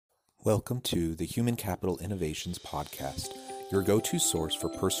Welcome to the Human Capital Innovations Podcast, your go-to source for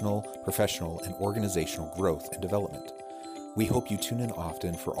personal, professional, and organizational growth and development. We hope you tune in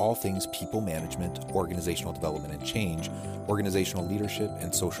often for all things people management, organizational development and change, organizational leadership,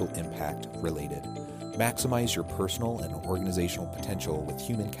 and social impact related. Maximize your personal and organizational potential with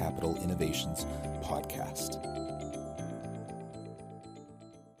Human Capital Innovations Podcast.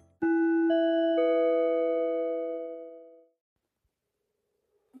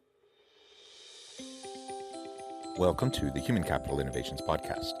 Welcome to the Human Capital Innovations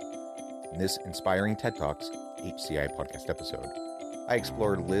Podcast. In this inspiring TED Talks HCI podcast episode, I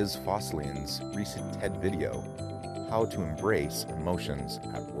explored Liz Fosslien's recent TED video, How to Embrace Emotions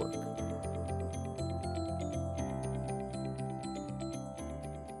at Work.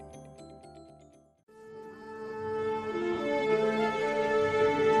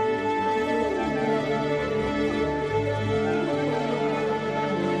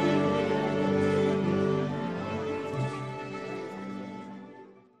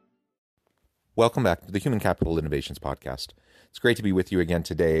 Welcome back to the Human Capital Innovations Podcast. It's great to be with you again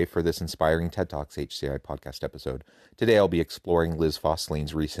today for this inspiring TED Talks HCI podcast episode. Today I'll be exploring Liz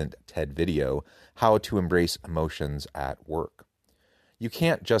Fosslien's recent TED video, How to Embrace Emotions at Work. You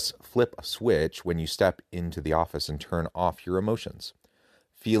can't just flip a switch when you step into the office and turn off your emotions.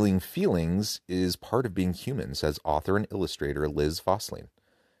 Feeling feelings is part of being human, says author and illustrator Liz Fosslien.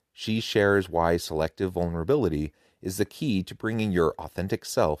 She shares why selective vulnerability is the key to bringing your authentic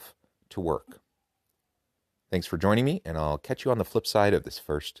self to work. Thanks for joining me, and I'll catch you on the flip side of this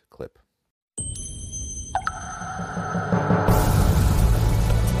first clip.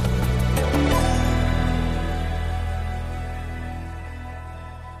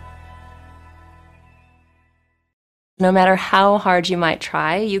 No matter how hard you might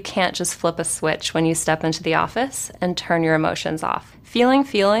try, you can't just flip a switch when you step into the office and turn your emotions off. Feeling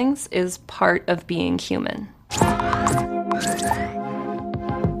feelings is part of being human.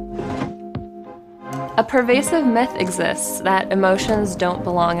 A pervasive myth exists that emotions don't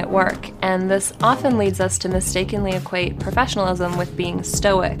belong at work, and this often leads us to mistakenly equate professionalism with being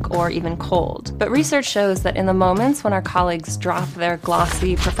stoic or even cold. But research shows that in the moments when our colleagues drop their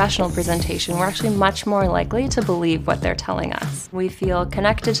glossy professional presentation, we're actually much more likely to believe what they're telling us. We feel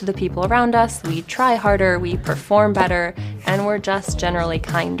connected to the people around us, we try harder, we perform better, and we're just generally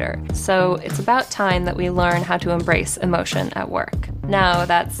kinder. So it's about time that we learn how to embrace emotion at work. Now,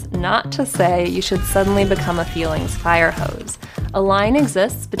 that's not to say you should suddenly become a feelings fire hose. A line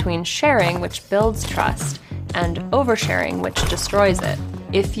exists between sharing, which builds trust, and oversharing, which destroys it.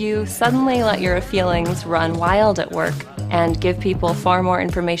 If you suddenly let your feelings run wild at work and give people far more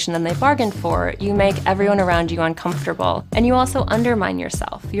information than they bargained for, you make everyone around you uncomfortable, and you also undermine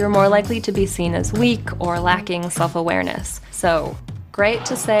yourself. You're more likely to be seen as weak or lacking self-awareness. So, great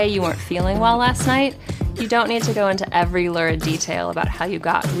to say you weren't feeling well last night. You don't need to go into every lurid detail about how you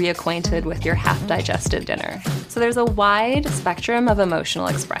got reacquainted with your half-digested dinner. So there's a wide spectrum of emotional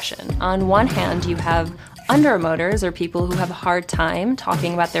expression. On one hand, you have under-emoters, or people who have a hard time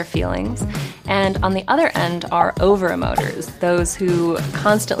talking about their feelings. And on the other end are over-emoters, those who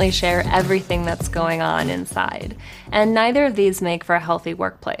constantly share everything that's going on inside. And neither of these make for a healthy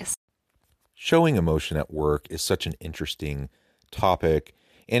workplace. Showing emotion at work is such an interesting topic,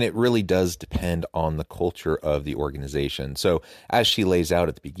 and it really does depend on the culture of the organization. So as she lays out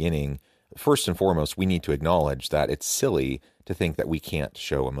at the beginning, first and foremost, we need to acknowledge that it's silly to think that we can't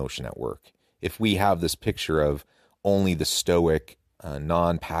show emotion at work. If we have this picture of only the stoic,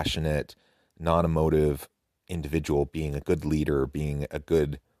 non-passionate, non-emotive individual being a good leader, being a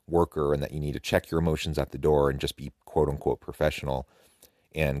good worker, and that you need to check your emotions at the door and just be quote-unquote professional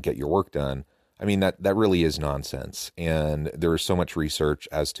and get your work done, I mean, that really is nonsense. And there is so much research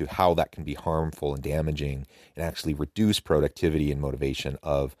as to how that can be harmful and damaging and actually reduce productivity and motivation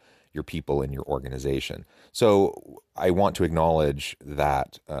of your people in your organization. So I want to acknowledge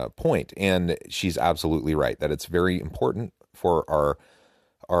that point. And she's absolutely right that it's very important for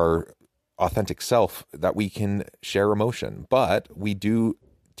our authentic self that we can share emotion. But we do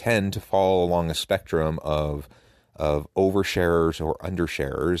tend to fall along a spectrum of oversharers or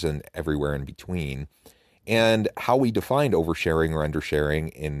undersharers and everywhere in between. And how we define oversharing or undersharing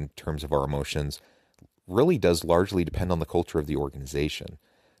in terms of our emotions really does largely depend on the culture of the organization.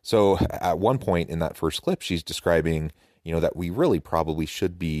 So at one point in that first clip, she's describing, that we really probably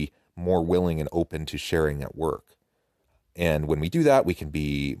should be more willing and open to sharing at work. And when we do that, we can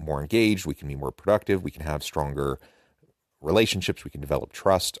be more engaged, we can be more productive, we can have stronger relationships, we can develop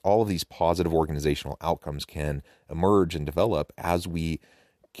trust. All of these positive organizational outcomes can emerge and develop as we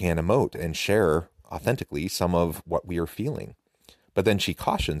can emote and share authentically some of what we are feeling. But then she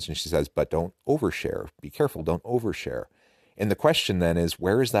cautions and she says, but don't overshare. Be careful, don't overshare. And the question then is,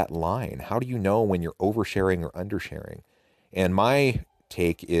 where is that line? How do you know when you're oversharing or undersharing? And my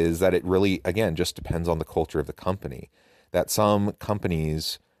take is that it really, again, just depends on the culture of the company. That some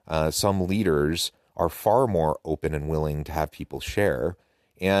companies, some leaders are far more open and willing to have people share,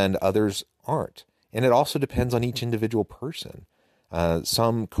 and others aren't. And it also depends on each individual person.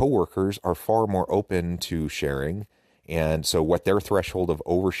 Some coworkers are far more open to sharing, and so what their threshold of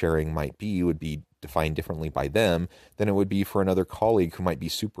oversharing might be would be defined differently by them than it would be for another colleague who might be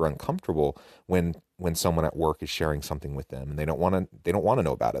super uncomfortable when someone at work is sharing something with them and they don't want to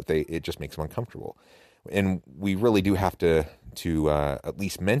know about it. It just makes them uncomfortable. And we really do have to at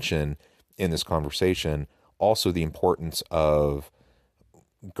least mention in this conversation also the importance of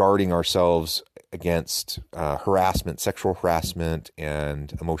guarding ourselves against harassment, sexual harassment,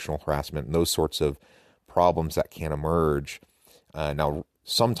 and emotional harassment, and those sorts of problems that can emerge. Now,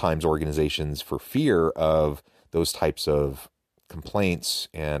 sometimes organizations, for fear of those types of complaints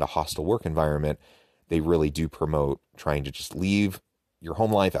and a hostile work environment, they really do promote trying to just leave your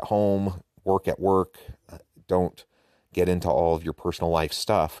home life at home, work at work. Don't get into all of your personal life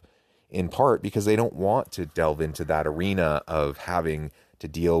stuff, in part because they don't want to delve into that arena of having to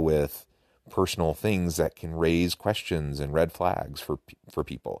deal with personal things that can raise questions and red flags for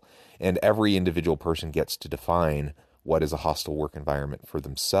people. And every individual person gets to define what is a hostile work environment for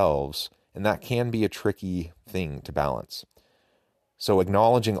themselves, and that can be a tricky thing to balance. So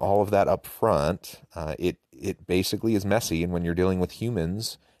acknowledging all of that up front, it basically is messy, and when you're dealing with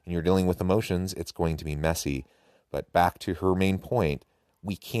humans and you're dealing with emotions, it's going to be messy. But back to her main point,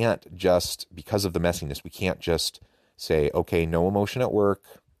 we can't just, because of the messiness, we can't just say, okay, no emotion at work,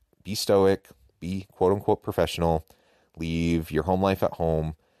 be stoic, be quote unquote professional, leave your home life at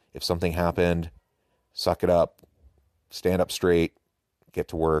home. If something happened, suck it up, stand up straight, get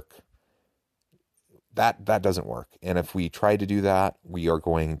to work. That doesn't work. And if we try to do that, we are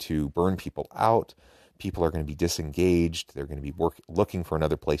going to burn people out. People are going to be disengaged. They're going to be looking for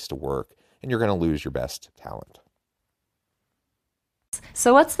another place to work, and you're going to lose your best talent.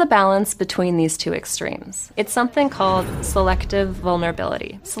 So what's the balance between these two extremes? It's something called selective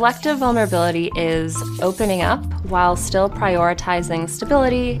vulnerability. Selective vulnerability is opening up while still prioritizing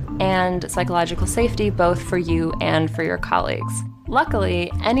stability and psychological safety, both for you and for your colleagues. Luckily,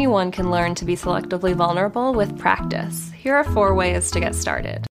 anyone can learn to be selectively vulnerable with practice. Here are 4 ways to get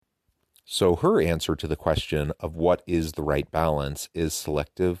started. So her answer to the question of what is the right balance is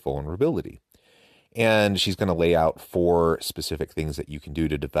selective vulnerability. And she's going to lay out 4 specific things that you can do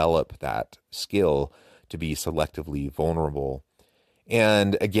to develop that skill to be selectively vulnerable.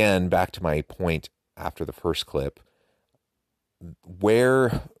 And again, back to my point after the first clip,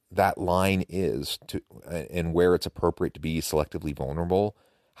 where that line is to, and where it's appropriate to be selectively vulnerable,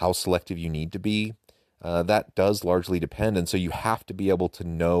 how selective you need to be, that does largely depend. And so you have to be able to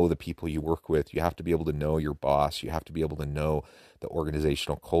know the people you work with. You have to be able to know your boss. You have to be able to know the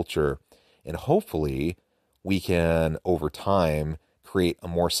organizational culture. And hopefully we can, over time, create a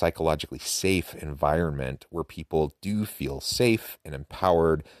more psychologically safe environment where people do feel safe and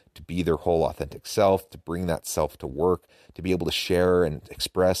empowered to be their whole authentic self, to bring that self to work, to be able to share and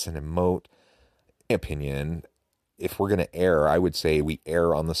express and emote. In my opinion, if we're going to err, I would say we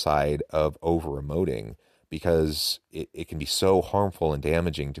err on the side of over-emoting, because it can be so harmful and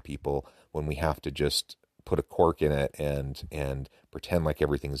damaging to people when we have to just put a cork in it and pretend like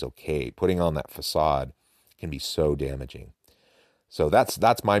everything's okay. Putting on that facade can be so damaging. So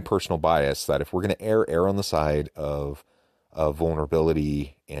that's my personal bias, that if we're going to err on the side of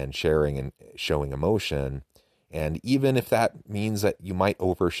vulnerability and sharing and showing emotion, and even if that means that you might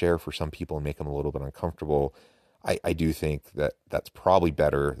overshare for some people and make them a little bit uncomfortable, I do think that that's probably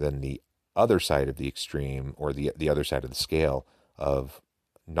better than the other side of the extreme, or the other side of the scale of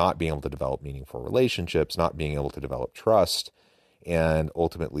not being able to develop meaningful relationships, not being able to develop trust, and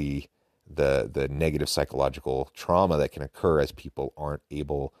ultimately the negative psychological trauma that can occur as people aren't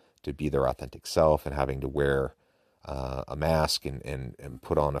able to be their authentic self and having to wear a mask and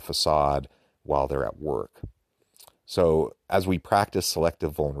put on a facade while they're at work. So as we practice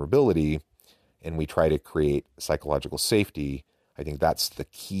selective vulnerability and we try to create psychological safety, I think that's the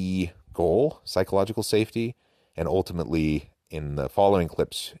key goal, psychological safety. And ultimately, in the following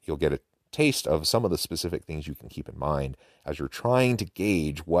clips, you'll get a taste of some of the specific things you can keep in mind as you're trying to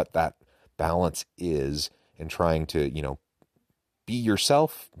gauge what that balance is, and trying to, be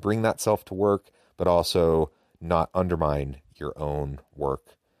yourself, bring that self to work, but also not undermine your own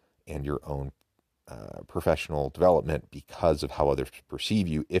work and your own professional development because of how others perceive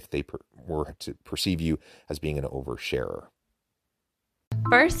you, if they were to perceive you as being an oversharer.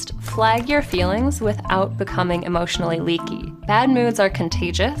 First, flag your feelings without becoming emotionally leaky. Bad moods are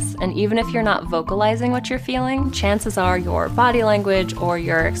contagious, and even if you're not vocalizing what you're feeling, chances are your body language or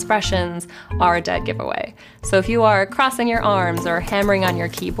your expressions are a dead giveaway. So if you are crossing your arms or hammering on your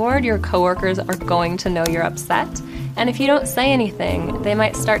keyboard, your coworkers are going to know you're upset. And if you don't say anything, they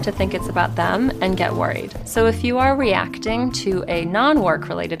might start to think it's about them and get worried. So if you are reacting to a non-work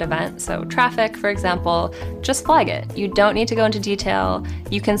related event, so traffic, for example, just flag it. You don't need to go into detail.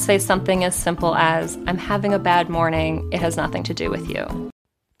 You can say something as simple as, "I'm having a bad morning. It has nothing to do with you."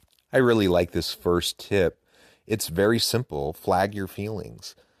 I really like this first tip. It's very simple. Flag your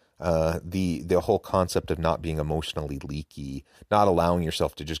feelings. The whole concept of not being emotionally leaky, not allowing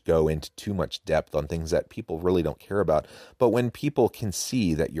yourself to just go into too much depth on things that people really don't care about. But when people can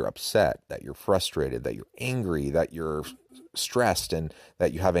see that you're upset, that you're frustrated, that you're angry, that you're stressed, and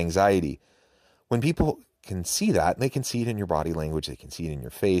that you have anxiety, when people can see that, they can see it in your body language, they can see it in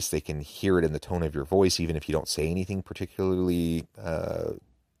your face, they can hear it in the tone of your voice, even if you don't say anything particularly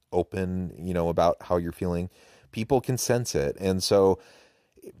open, about how you're feeling. People can sense it. And so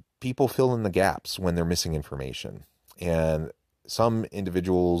people fill in the gaps when they're missing information. And some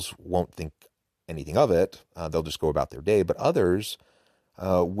individuals won't think anything of it. They'll just go about their day. But others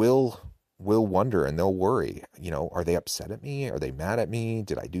will wonder, and they'll worry. Are they upset at me? Are they mad at me?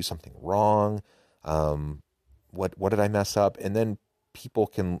 Did I do something wrong? What did I mess up? And then people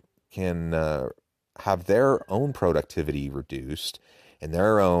can have their own productivity reduced and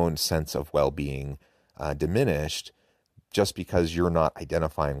their own sense of well-being diminished, just because you're not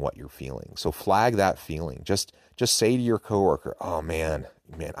identifying what you're feeling. So flag that feeling. Just say to your coworker, "Oh man,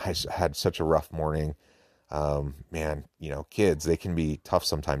 I had such a rough morning. Kids, they can be tough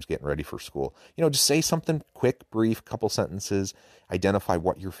sometimes getting ready for school." Just say something quick, brief, couple sentences, identify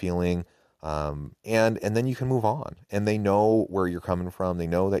what you're feeling, and then you can move on. And they know where you're coming from. They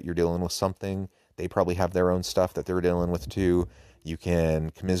know that you're dealing with something. They probably have their own stuff that they're dealing with too. You can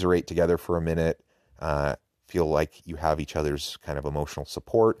commiserate together for a minute, feel like you have each other's kind of emotional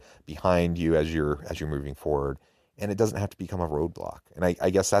support behind you as you're moving forward, and it doesn't have to become a roadblock. And I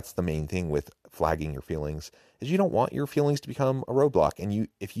guess that's the main thing with flagging your feelings, is you don't want your feelings to become a roadblock. And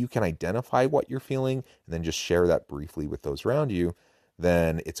if you can identify what you're feeling and then just share that briefly with those around you,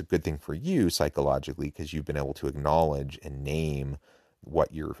 then it's a good thing for you psychologically, because you've been able to acknowledge and name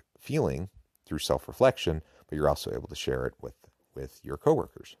what you're feeling through self-reflection, but you're also able to share it with your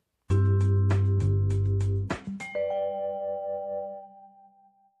coworkers.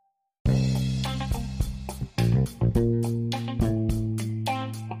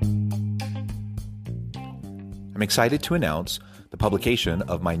 I'm excited to announce the publication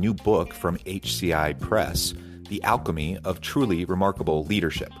of my new book from HCI Press, The Alchemy of Truly Remarkable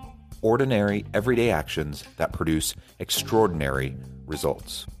Leadership: Ordinary, Everyday Actions That Produce Extraordinary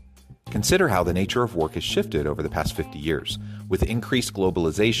Results. Consider how the nature of work has shifted over the past 50 years. With increased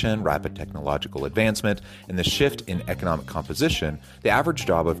globalization, rapid technological advancement, and the shift in economic composition, the average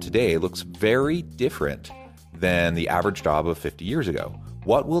job of today looks very different than the average job of 50 years ago.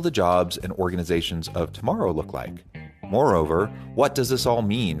 What will the jobs and organizations of tomorrow look like? Moreover, what does this all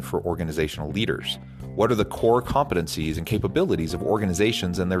mean for organizational leaders? What are the core competencies and capabilities of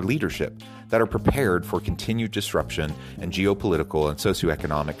organizations and their leadership that are prepared for continued disruption and geopolitical and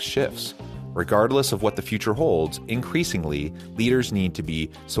socioeconomic shifts? Regardless of what the future holds, increasingly, leaders need to be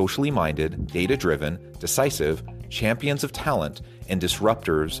socially minded, data-driven, decisive, champions of talent, and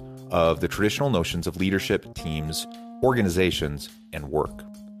disruptors of the traditional notions of leadership, teams, organizations, and work.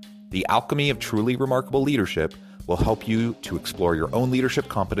 The Alchemy of Truly Remarkable Leadership will help you to explore your own leadership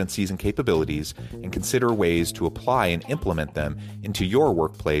competencies and capabilities and consider ways to apply and implement them into your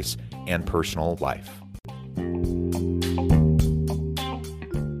workplace and personal life.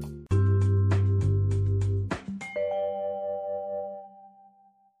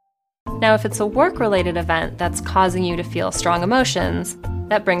 Now, if it's a work-related event that's causing you to feel strong emotions,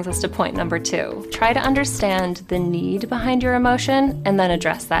 that brings us to point number 2. Try to understand the need behind your emotion and then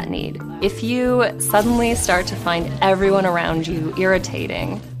address that need. If you suddenly start to find everyone around you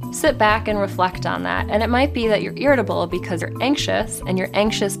irritating, sit back and reflect on that. And it might be that you're irritable because you're anxious, and you're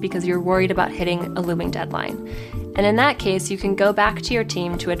anxious because you're worried about hitting a looming deadline. And in that case, you can go back to your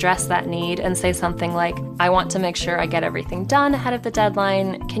team to address that need and say something like, "I want to make sure I get everything done ahead of the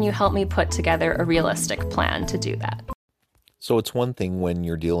deadline. Can you help me put together a realistic plan to do that?" So it's one thing when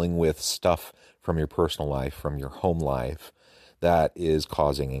you're dealing with stuff from your personal life, from your home life, that is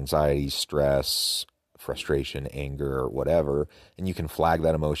causing anxiety, stress, frustration, anger, or whatever, and you can flag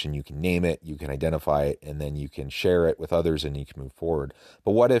that emotion, you can name it, you can identify it, and then you can share it with others and you can move forward.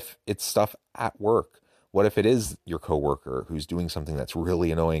 But what if it's stuff at work? What if it is your coworker who's doing something that's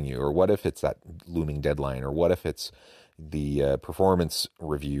really annoying you? Or what if it's that looming deadline? Or what if it's the performance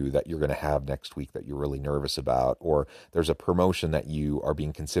review that you're going to have next week that you're really nervous about? Or there's a promotion that you are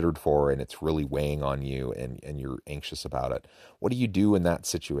being considered for and it's really weighing on you and you're anxious about it. What do you do in that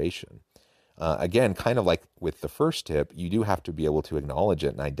situation? Again, kind of like with the first tip, you do have to be able to acknowledge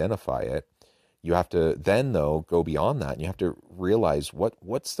it and identify it. You have to then, though, go beyond that, and you have to realize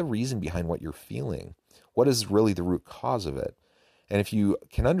what's the reason behind what you're feeling. What is really the root cause of it? And if you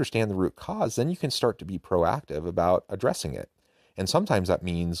can understand the root cause, then you can start to be proactive about addressing it. And sometimes that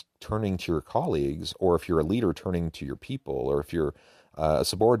means turning to your colleagues, or if you're a leader, turning to your people, or if you're a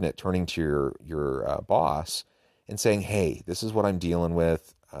subordinate, turning to your boss and saying, "Hey, this is what I'm dealing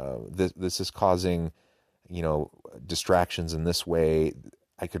with. This is causing, distractions in this way.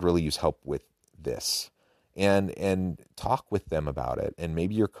 I could really use help with this," and talk with them about it. And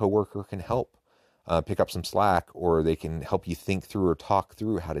maybe your coworker can help pick up some slack, or they can help you think through or talk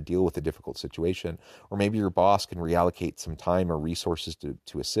through how to deal with a difficult situation. Or maybe your boss can reallocate some time or resources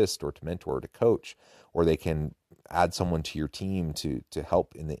to assist or to mentor or to coach, or they can add someone to your team to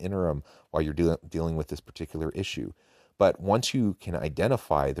help in the interim while you're dealing with this particular issue. But once you can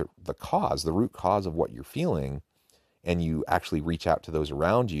identify the cause, the root cause of what you're feeling, and you actually reach out to those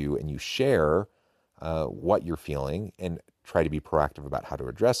around you and you share what you're feeling and try to be proactive about how to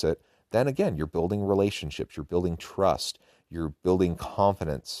address it, then again, you're building relationships, you're building trust, you're building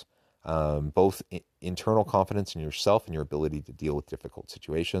confidence, both internal confidence in yourself and your ability to deal with difficult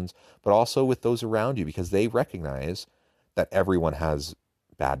situations, but also with those around you, because they recognize that everyone has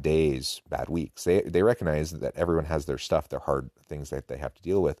bad days, bad weeks. They recognize that everyone has their stuff, their hard things that they have to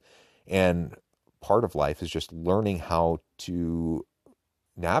deal with. And part of life is just learning how to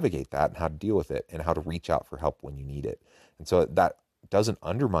navigate that and how to deal with it and how to reach out for help when you need it. And so that doesn't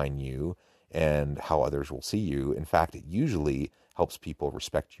undermine you and how others will see you. In fact, it usually helps people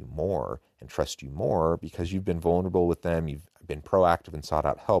respect you more and trust you more because you've been vulnerable with them, you've been proactive and sought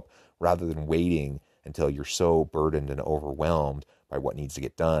out help, rather than waiting until you're so burdened and overwhelmed by what needs to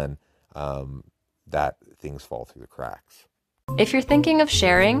get done that things fall through the cracks. If you're thinking of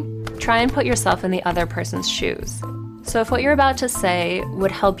sharing, try and put yourself in the other person's shoes. So if what you're about to say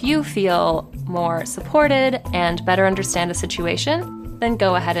would help you feel more supported and better understand a situation, then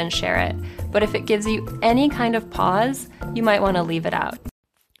go ahead and share it. But if it gives you any kind of pause, you might want to leave it out.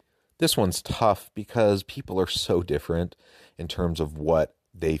 This one's tough because people are so different in terms of what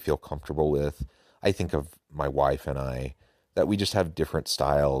they feel comfortable with. I think of my wife and I, that we just have different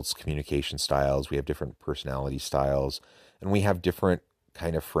styles, communication styles. We have different personality styles, and we have different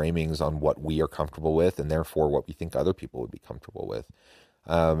kind of framings on what we are comfortable with, and therefore what we think other people would be comfortable with.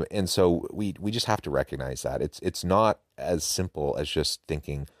 And so we just have to recognize that it's not as simple as just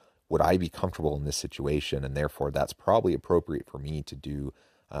thinking, would I be comfortable in this situation, and therefore that's probably appropriate for me to do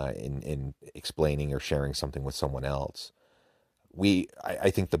in explaining or sharing something with someone else. I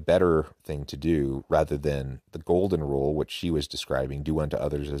think the better thing to do, rather than the golden rule, which she was describing, do unto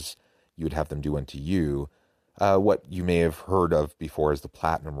others as you would have them do unto you, what you may have heard of before as the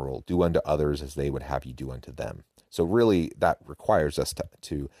platinum rule, do unto others as they would have you do unto them. So really that requires us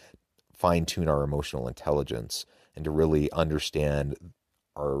to fine-tune our emotional intelligence and to really understand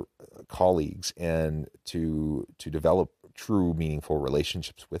our colleagues and to develop true meaningful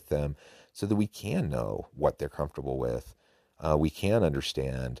relationships with them so that we can know what they're comfortable with. We can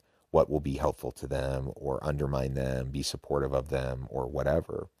understand what will be helpful to them or undermine them, be supportive of them, or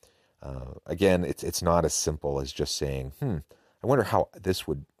whatever. Again, it's not as simple as just saying, I wonder how this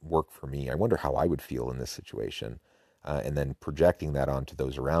would work for me. I wonder how I would feel in this situation. And then projecting that onto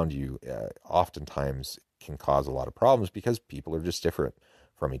those around you oftentimes can cause a lot of problems because people are just different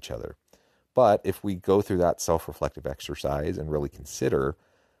from each other. But if we go through that self-reflective exercise and really consider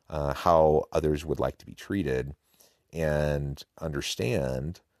how others would like to be treated, and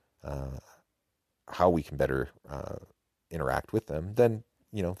understand how we can better interact with them, then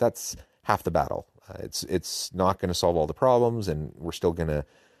that's half the battle. It's not going to solve all the problems, and we're still going to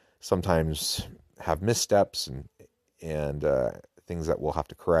sometimes have missteps and things that we'll have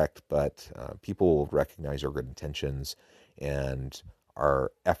to correct. But people will recognize our good intentions and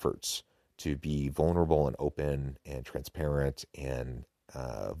our efforts to be vulnerable and open and transparent and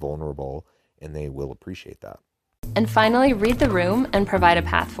vulnerable, and they will appreciate that. And finally, read the room and provide a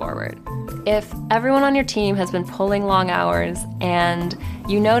path forward. If everyone on your team has been pulling long hours and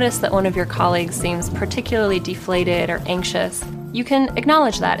you notice that one of your colleagues seems particularly deflated or anxious, You can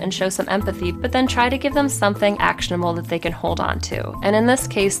acknowledge that and show some empathy, but then try to give them something actionable that they can hold on to. And in this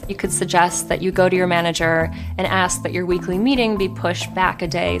case, you could suggest that you go to your manager and ask that your weekly meeting be pushed back a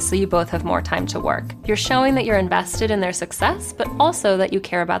day so you both have more time to work. You're showing that you're invested in their success, but also that you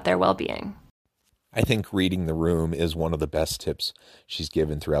care about their well-being. I think reading the room is one of the best tips she's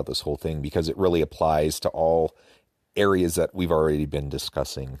given throughout this whole thing because it really applies to all areas that we've already been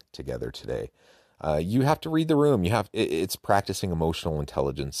discussing together today. You have to read the room. It's practicing emotional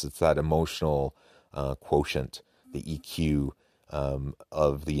intelligence. It's that emotional quotient, the EQ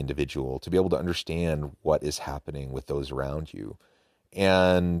of the individual, to be able to understand what is happening with those around you.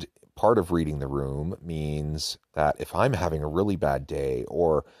 And part of reading the room means that if I'm having a really bad day,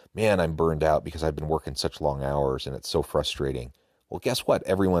 or man, I'm burned out because I've been working such long hours and it's so frustrating. Well, guess what?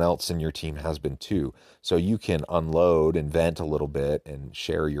 Everyone else in your team has been too. So you can unload and vent a little bit and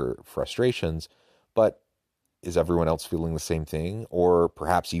share your frustrations. But is everyone else feeling the same thing? Or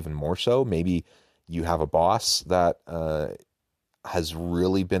perhaps even more so? Maybe you have a boss that has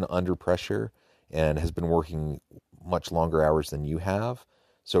really been under pressure and has been working much longer hours than you have.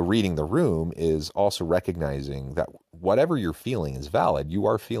 So reading the room is also recognizing that whatever you're feeling is valid. You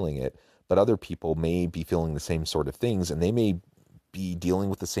are feeling it, but other people may be feeling the same sort of things, and they may be dealing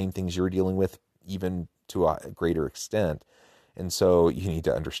with the same things you're dealing with, even to a greater extent. And so you need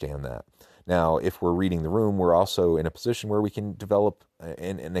to understand that. Now, if we're reading the room, we're also in a position where we can develop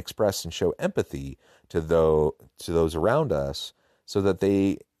and express and show empathy to those around us, so that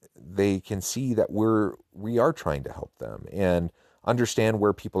they can see that we are trying to help them and understand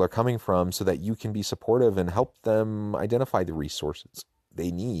where people are coming from, so that you can be supportive and help them identify the resources they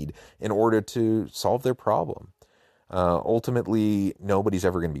need in order to solve their problem. Ultimately, nobody's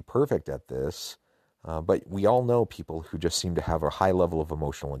ever going to be perfect at this, but we all know people who just seem to have a high level of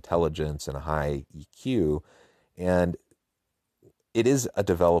emotional intelligence and a high EQ, and it is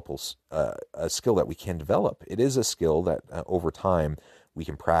a skill that we can develop. It is a skill that over time we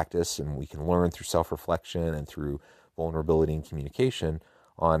can practice and we can learn through self-reflection and through vulnerability and communication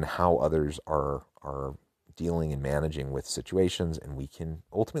on how others are dealing and managing with situations, and we can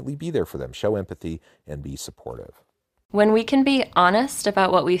ultimately be there for them, show empathy, and be supportive. When we can be honest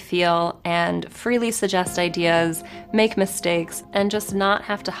about what we feel and freely suggest ideas, make mistakes, and just not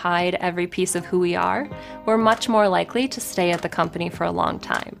have to hide every piece of who we are, we're much more likely to stay at the company for a long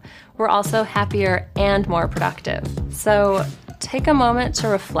time. We're also happier and more productive. So take a moment to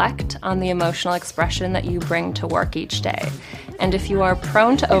reflect on the emotional expression that you bring to work each day. And if you are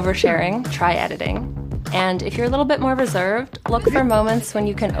prone to oversharing, try editing. And if you're a little bit more reserved, look for moments when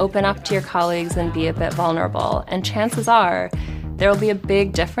you can open up to your colleagues and be a bit vulnerable. And chances are, there will be a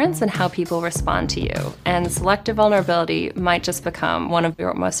big difference in how people respond to you. And selective vulnerability might just become one of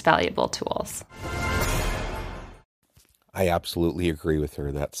your most valuable tools. I absolutely agree with her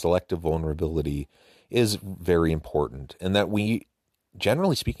that selective vulnerability is very important, and that we,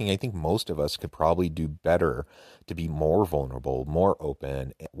 generally speaking, I think most of us could probably do better to be more vulnerable, more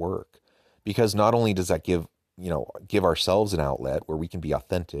open at work. Because not only does that give ourselves an outlet where we can be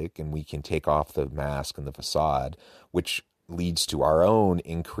authentic and we can take off the mask and the facade, which leads to our own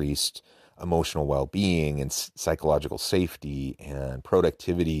increased emotional well-being and psychological safety and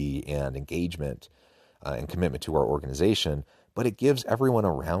productivity and engagement and commitment to our organization, but it gives everyone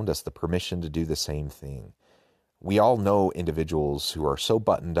around us the permission to do the same thing. We all know individuals who are so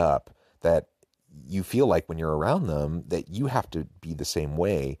buttoned up that you feel like when you're around them that you have to be the same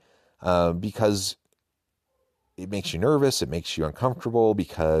way, because it makes you nervous, it makes you uncomfortable,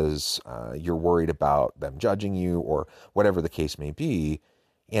 because you're worried about them judging you or whatever the case may be.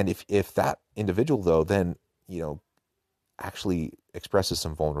 And if that individual, though, then, actually expresses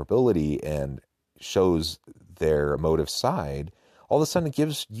some vulnerability and shows their emotive side, all of a sudden it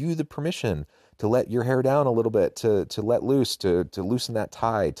gives you the permission to let your hair down a little bit, to let loose, to loosen that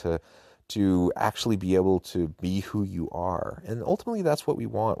tie, to actually be able to be who you are. And ultimately, that's what we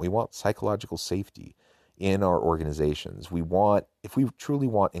want. We want psychological safety in our organizations. If we truly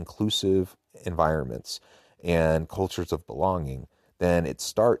want inclusive environments and cultures of belonging, then it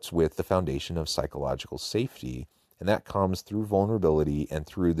starts with the foundation of psychological safety. And that comes through vulnerability and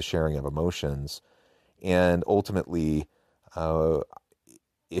through the sharing of emotions. And ultimately,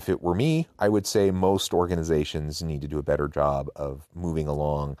 if it were me, I would say most organizations need to do a better job of moving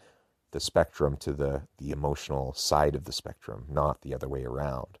along the spectrum to the emotional side of the spectrum, not the other way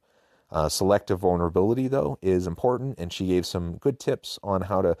around. Selective vulnerability, though, is important, and she gave some good tips on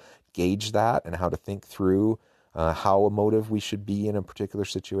how to gauge that and how to think through how emotive we should be in a particular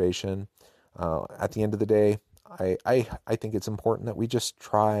situation. At the end of the day, I think it's important that we just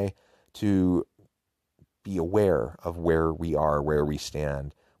try to be aware of where we are, where we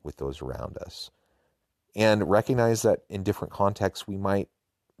stand with those around us. And recognize that in different contexts, we might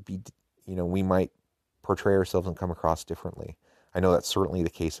portray ourselves and come across differently. I know that's certainly the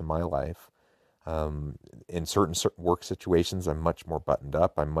case in my life. In certain work situations, I'm much more buttoned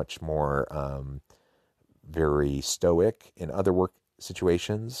up. I'm much more very stoic. In other work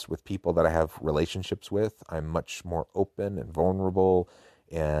situations with people that I have relationships with, I'm much more open and vulnerable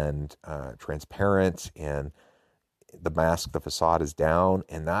and transparent, and the mask, the facade is down,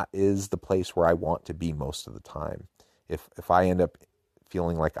 and that is the place where I want to be most of the time. If I end up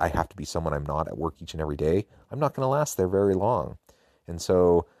feeling like I have to be someone I'm not at work each and every day, I'm not going to last there very long. And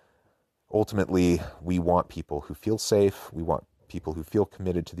so ultimately, we want people who feel safe, we want people who feel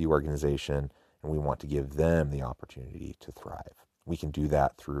committed to the organization, and we want to give them the opportunity to thrive. We can do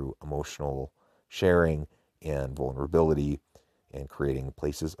that through emotional sharing and vulnerability and creating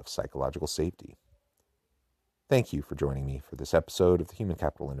places of psychological safety. Thank you for joining me for this episode of the Human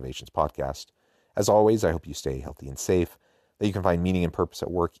Capital Innovations Podcast. As always, I hope you stay healthy and safe, that you can find meaning and purpose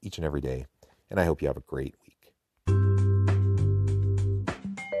at work each and every day, and I hope you have a great week.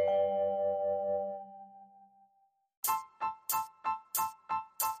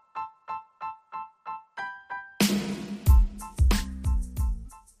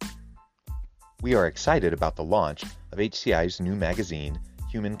 We are excited about the launch of HCI's new magazine,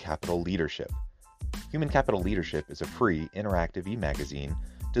 Human Capital Leadership. Human Capital Leadership is a free, interactive e-magazine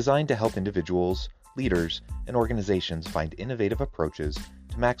designed to help individuals, leaders, and organizations find innovative approaches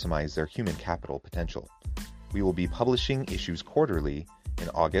to maximize their human capital potential. We will be publishing issues quarterly in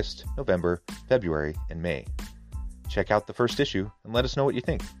August, November, February, and May. Check out the first issue and let us know what you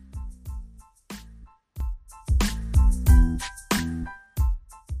think.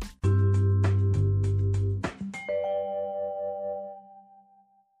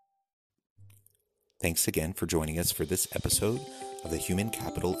 Thanks again for joining us for this episode of the Human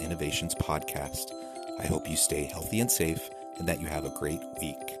Capital Innovations Podcast. I hope you stay healthy and safe and that you have a great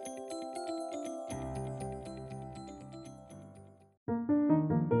week.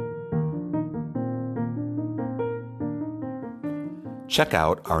 Check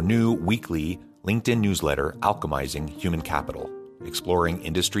out our new weekly LinkedIn newsletter, Alchemizing Human Capital, exploring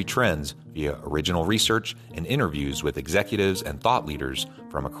industry trends via original research and interviews with executives and thought leaders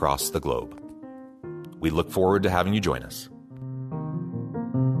from across the globe. We look forward to having you join us.